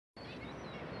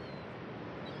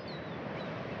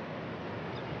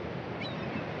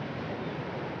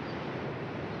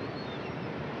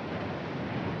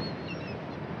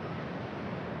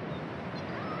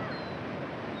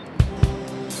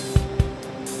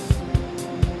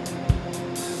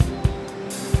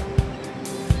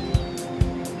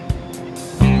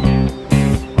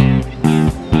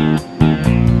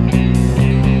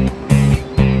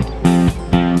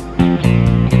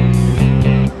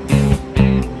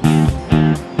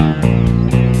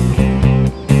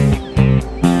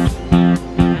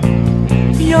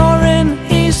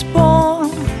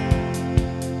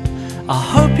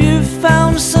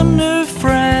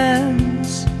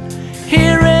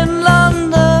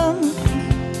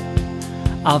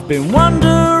I've been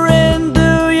wondering,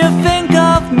 do you think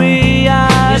of me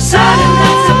as You're sad and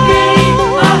that's a pity.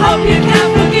 I hope you can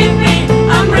forgive me.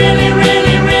 I'm really,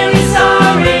 really, really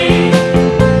sorry.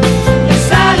 You're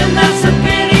sad and that's a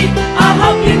pity. I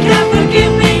hope you can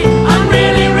forgive me. I'm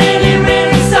really, really,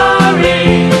 really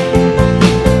sorry.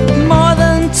 more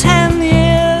than 10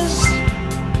 years?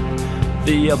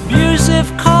 The abusive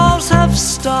calls have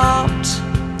stopped.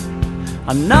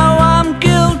 I know I'm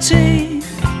guilty,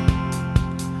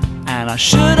 and I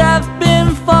should have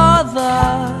been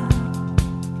father.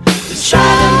 You're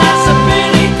sad and that's a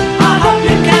pity. I hope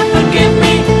you can forgive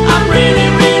me. I'm really,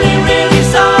 really, really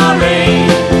sorry.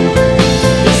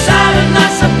 You're sad and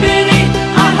that's a pity.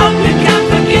 I hope you can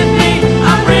forgive me.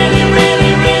 I'm really,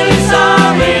 really, really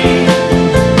sorry.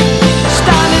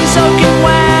 Standing soaking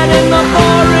wet in the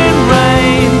pouring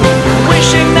rain,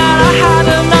 wishing that I had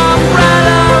an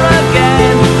umbrella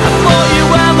again. I thought you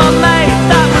were my mate,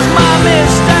 that was my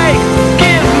mistake.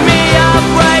 Give me a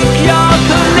break, you're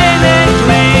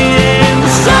clinically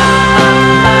insane.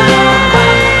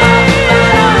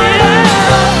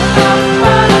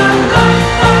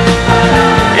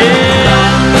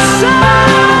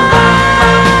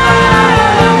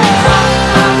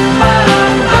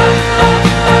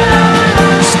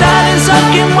 Standing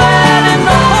soaking wet in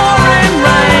the pouring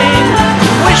rain,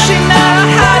 wishing that I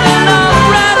had an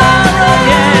umbrella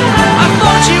again. I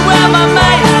thought you were my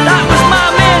mate, that was my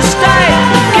mistake.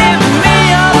 Give me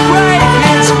a break,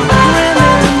 it's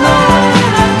criminal.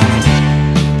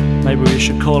 Maybe we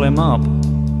should call him up.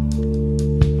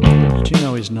 Do you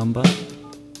know his number?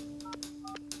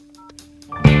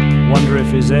 Wonder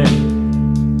if he's in.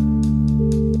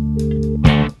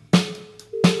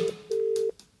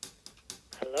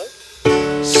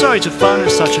 Sorry to phone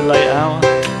at such a late hour.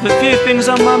 There's a few things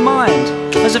on my mind.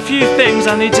 There's a few things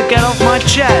I need to get off my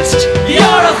chest.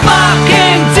 You're a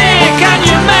fucking dick and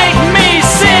you make me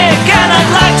sick, and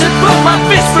I'd like to put my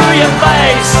fist through your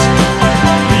face.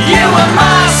 You were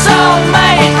my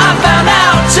soulmate, I found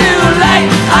out too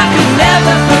late. I could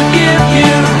never forgive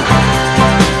you.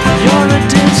 You're a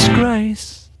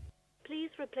disgrace.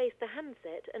 Please replace the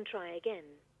handset and try again.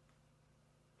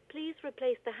 Please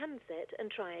replace the handset and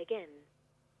try again.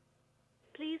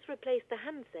 Please replace the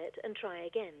handset and try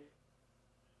again.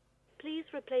 Please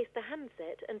replace the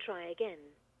handset and try again.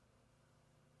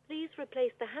 Please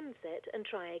replace the handset and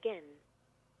try again.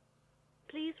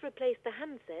 Please replace the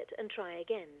handset and try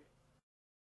again.